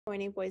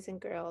Morning, boys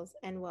and girls,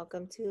 and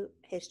welcome to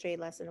History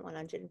Lesson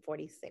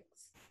 146.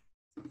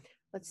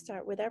 Let's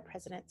start with our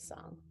President's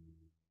Song.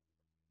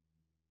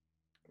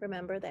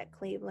 Remember that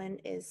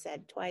Cleveland is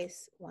said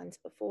twice, once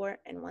before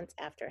and once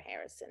after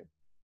Harrison.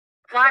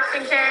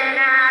 Washington,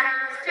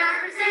 Adams,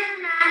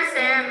 Jefferson,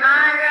 Madison,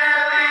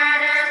 Monroe,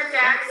 Adams,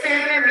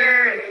 Jackson,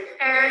 Murray,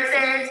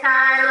 Harrison,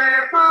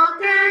 Tyler,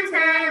 Polk, and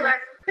Taylor,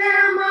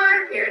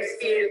 Fillmore, Pierce,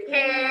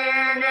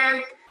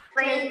 Buchanan,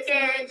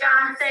 Lincoln,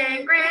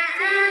 Johnson,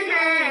 Grant, and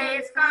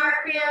Hayes,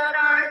 Garfield,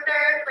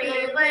 Arthur,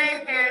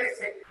 Cleveland,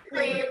 Harrison,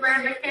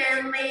 Cleveland,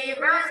 McKinley,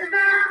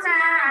 Roosevelt,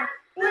 Taft,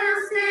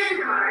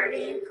 Wilson,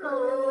 Harding,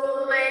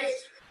 Coolidge,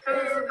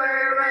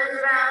 Hoover,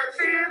 Roosevelt,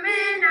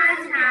 Truman,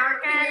 Eisenhower,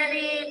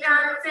 Kennedy,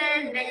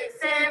 Johnson,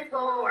 Nixon,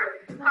 Ford,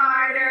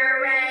 Carter,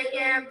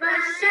 Reagan,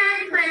 Bush,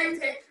 and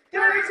Clinton,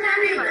 George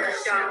W.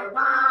 Bush,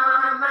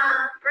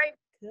 Obama. Great.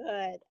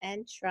 Good.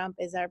 And Trump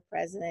is our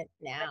president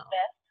now.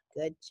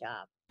 Good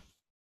job.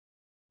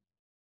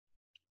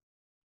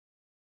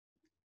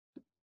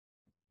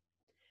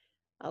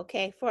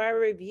 Okay, for our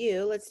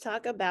review, let's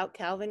talk about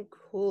Calvin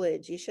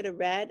Coolidge. You should have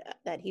read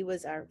that he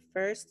was our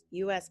first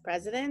U.S.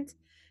 president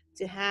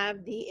to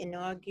have the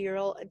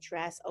inaugural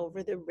address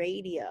over the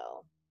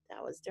radio.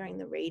 That was during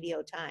the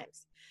radio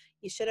times.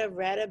 You should have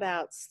read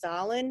about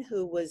Stalin,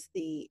 who was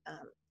the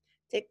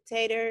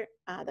dictator,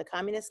 the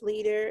communist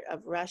leader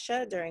of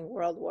Russia during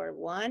World War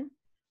I.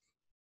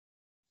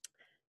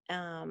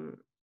 I'm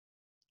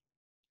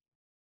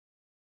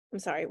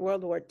sorry,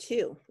 World War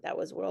II. That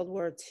was World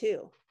War II.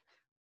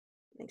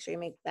 Make sure you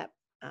make that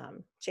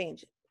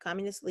change.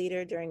 Communist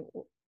leader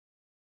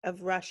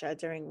of Russia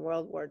during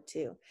World War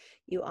II.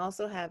 You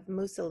also have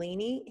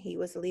Mussolini. He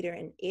was a leader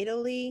in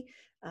Italy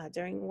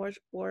during World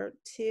War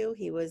II.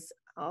 He was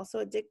also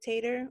a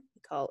dictator.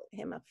 We call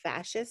him a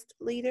fascist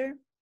leader.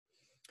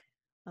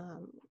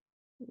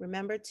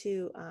 Remember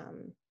to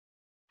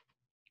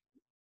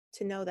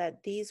know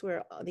that these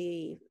were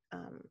the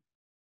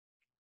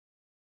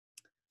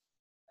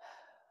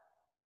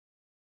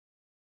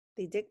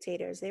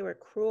dictators. They were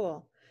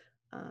cruel.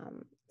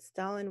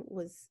 Stalin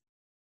was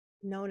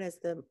known as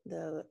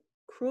the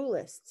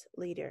cruelest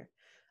leader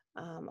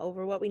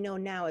over what we know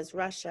now as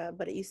Russia,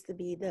 but it used to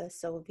be the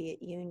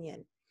Soviet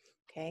Union.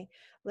 Okay,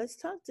 let's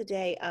talk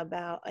today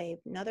about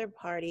another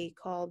party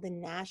called the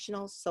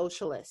National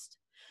Socialist.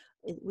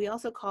 We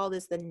also call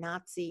this the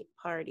Nazi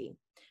Party.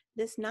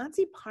 This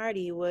Nazi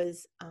Party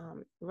was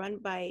run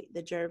by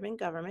the German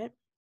government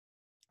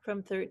from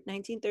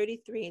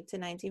 1933 to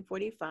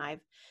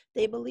 1945.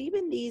 They believe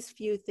in these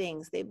few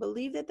things. They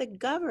believe that the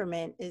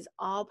government is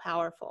all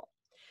powerful.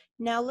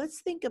 Now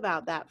let's think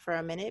about that for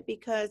a minute,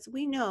 because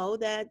we know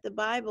that the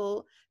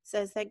Bible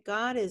says that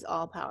God is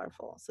all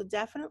powerful. So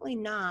definitely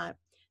not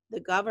the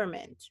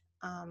government.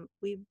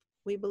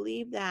 We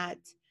believe that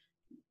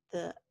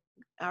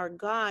our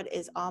God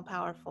is all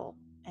powerful.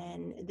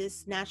 And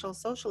this National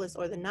Socialist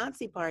or the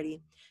Nazi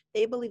Party,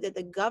 they believe that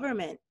the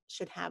government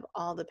should have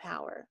all the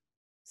power.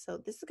 So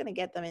this is going to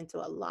get them into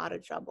a lot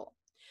of trouble.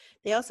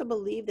 They also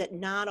believe that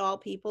not all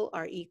people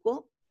are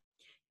equal.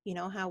 You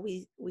know how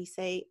we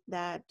say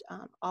that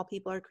all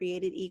people are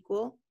created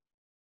equal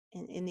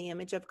in the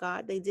image of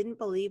God? They didn't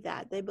believe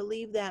that. They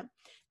believed that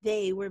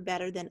they were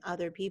better than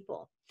other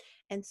people.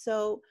 And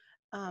so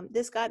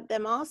this got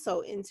them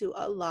also into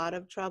a lot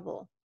of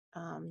trouble.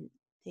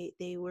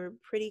 They were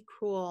pretty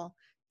cruel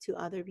to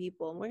other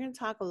people. And we're going to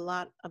talk a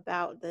lot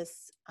about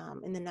this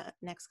in the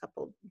next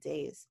couple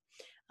days.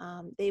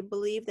 They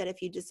believe that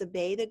if you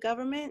disobey the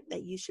government,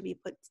 that you should be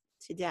put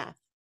to death.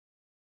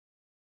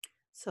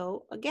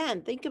 So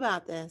again, think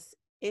about this.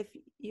 If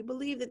you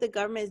believe that the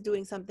government is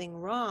doing something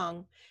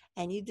wrong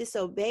and you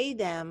disobey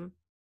them,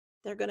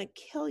 they're going to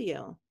kill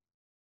you.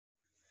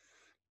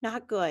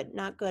 Not good,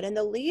 not good. And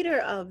the leader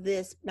of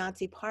this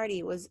Nazi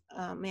party was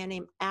a man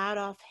named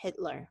Adolf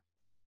Hitler.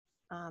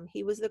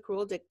 He was the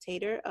cruel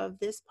dictator of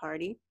this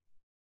party.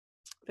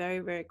 Very,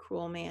 very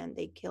cruel man.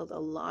 They killed a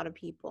lot of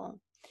people.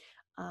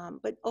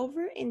 But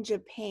over in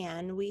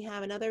Japan, we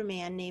have another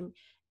man named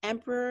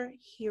Emperor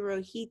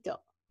Hirohito.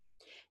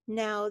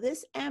 Now,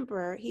 this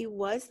emperor, he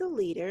was the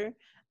leader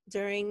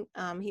during,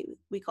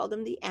 we called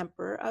him the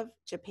Emperor of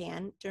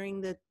Japan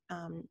during the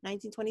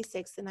 1926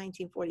 to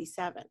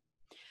 1947.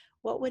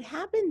 What would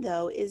happen,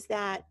 though, is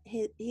that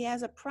he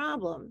has a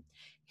problem.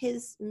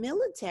 His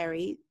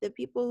military, the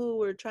people who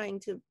were trying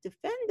to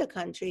defend the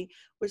country,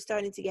 were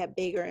starting to get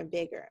bigger and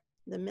bigger.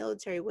 The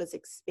military was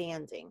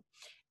expanding.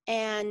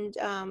 And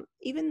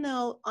even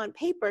though on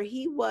paper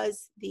he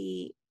was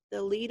the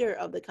leader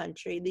of the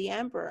country, the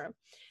emperor,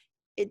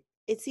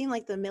 it seemed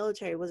like the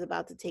military was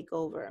about to take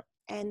over.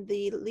 And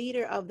the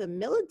leader of the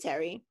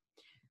military,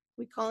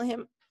 we call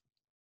him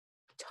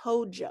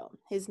Tojo.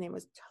 His name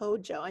was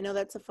Tojo. I know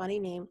that's a funny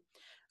name,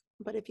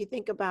 but if you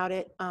think about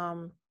it,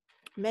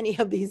 many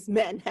of these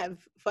men have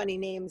funny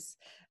names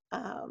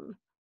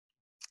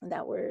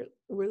that were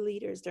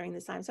leaders during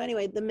this time. So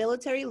anyway, the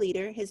military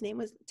leader, his name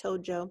was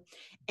Tojo,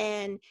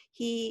 and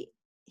he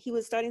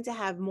was starting to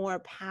have more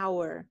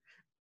power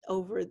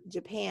over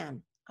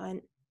Japan.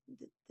 And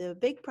the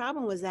big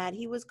problem was that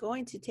he was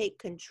going to take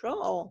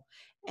control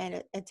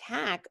and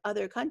attack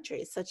other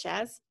countries, such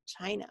as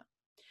China.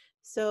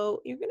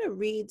 So you're going to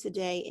read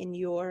today in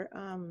your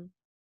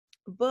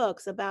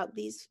books about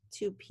these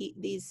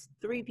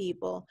three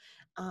people,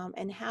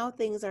 and how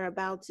things are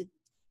about to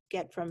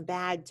get from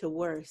bad to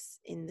worse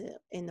in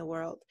the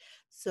world.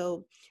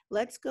 So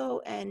let's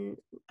go and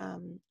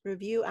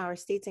review our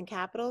states and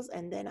capitals,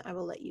 and then I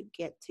will let you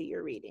get to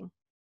your reading.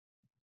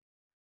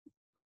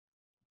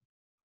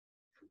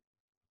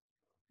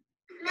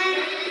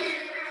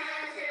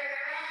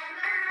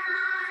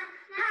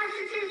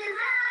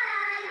 Massachusetts,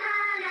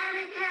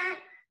 Connecticut,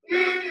 New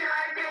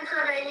York,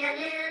 Pennsylvania,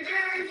 New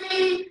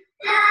Jersey,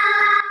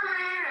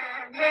 Delaware,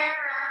 and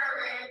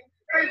Maryland,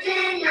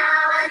 Virginia,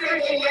 West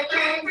Virginia,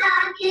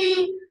 Kentucky,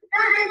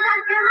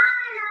 North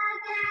Carolina,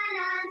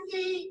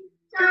 Tennessee,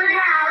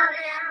 Georgia,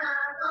 Alabama,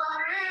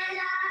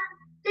 Florida.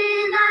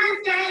 These are the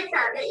states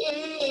of the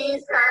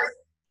East Coast.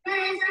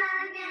 Michigan,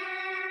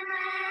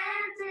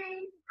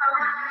 Lansing,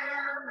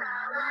 Ohio,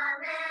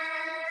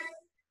 Columbus,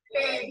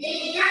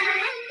 Indiana,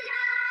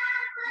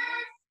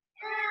 Indianapolis,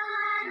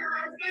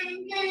 Illinois,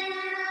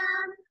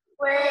 Springfield,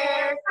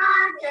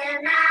 Wisconsin,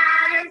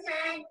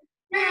 Madison,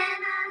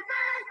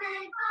 Minnesota,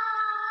 St.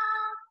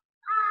 Paul,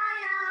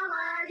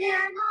 Iowa,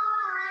 Des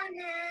Moines,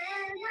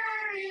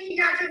 Missouri,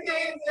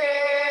 Jefferson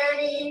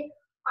City,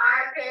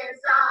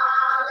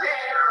 Arkansas,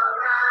 Little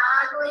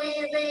Rock,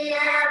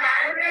 Louisiana,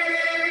 Baton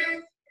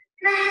Rouge,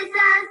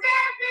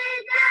 Mississippi,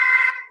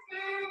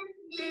 Jackson.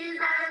 These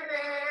are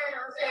the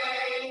little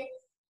states.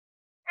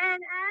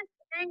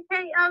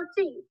 NSNKOT,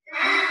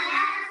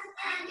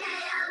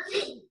 NSNKOT,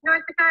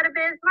 North Dakota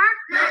Bismarck,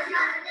 North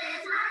Dakota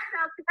Bismarck,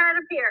 South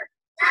Dakota Pierce,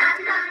 South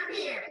Dakota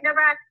Pierce,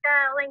 Nebraska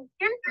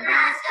Lincoln,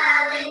 Nebraska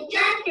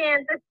Lincoln,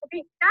 Kansas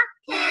Topeka,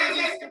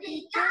 Kansas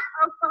Topeka,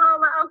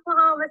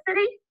 Oklahoma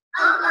City,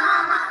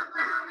 Oklahoma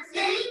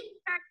City,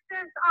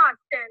 Texas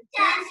Austin.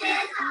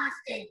 Texas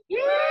Austin,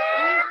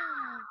 Yeah!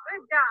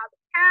 Good job.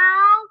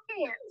 Cal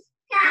Kent,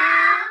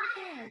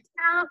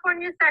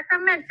 California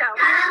Sacramento,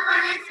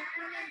 California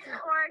Sacramento,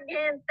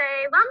 Oregon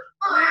Salem,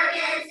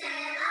 Oregon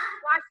Salem,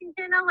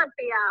 Washington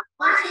Olympia,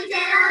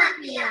 Washington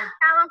Olympia,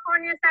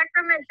 California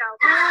Sacramento,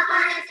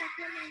 California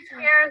Sacramento,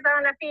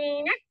 Arizona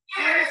Phoenix,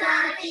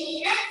 Arizona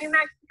Phoenix, New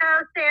Mexico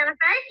Santa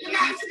Fe, New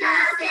Mexico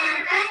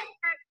Santa Fe,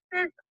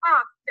 Texas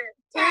Austin.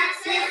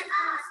 Texas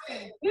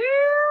Austin,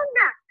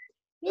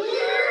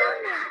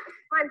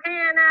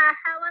 Montana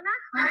Helena,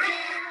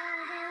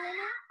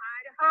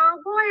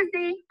 Idaho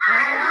Boise,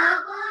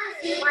 Idaho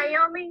Boise,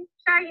 Wyoming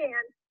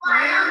Cheyenne,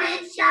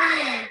 Wyoming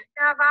Cheyenne,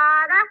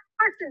 Nevada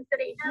Carson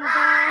City,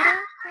 Nevada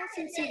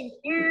Carson City,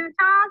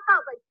 Utah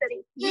Salt Lake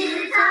City.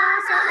 Utah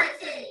Salt Lake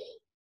City,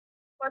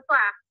 What's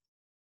last?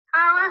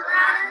 Colorado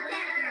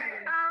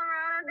Denver,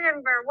 Colorado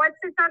Denver. What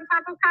sits on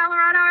top of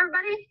Colorado,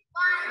 everybody?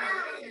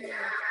 Wyoming,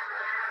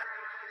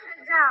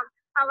 Good job.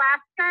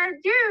 Alaska,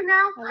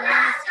 Juneau.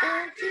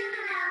 Alaska,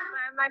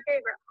 Juneau, My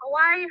favorite.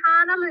 Hawaii,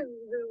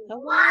 Honolulu.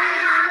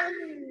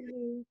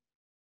 Hawaii.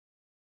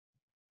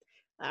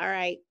 All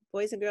right,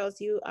 boys and girls,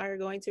 you are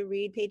going to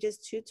read pages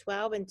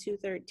 212 and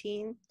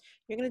 213.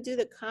 You're going to do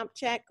the comp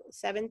check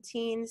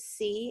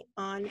 17C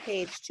on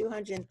page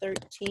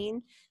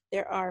 213.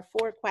 There are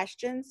 4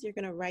 questions. You're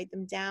going to write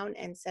them down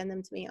and send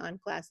them to me on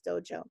Class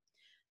Dojo.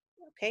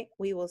 Okay,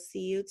 we will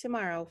see you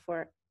tomorrow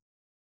for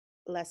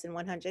lesson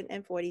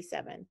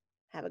 147.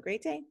 Have a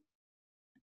great day.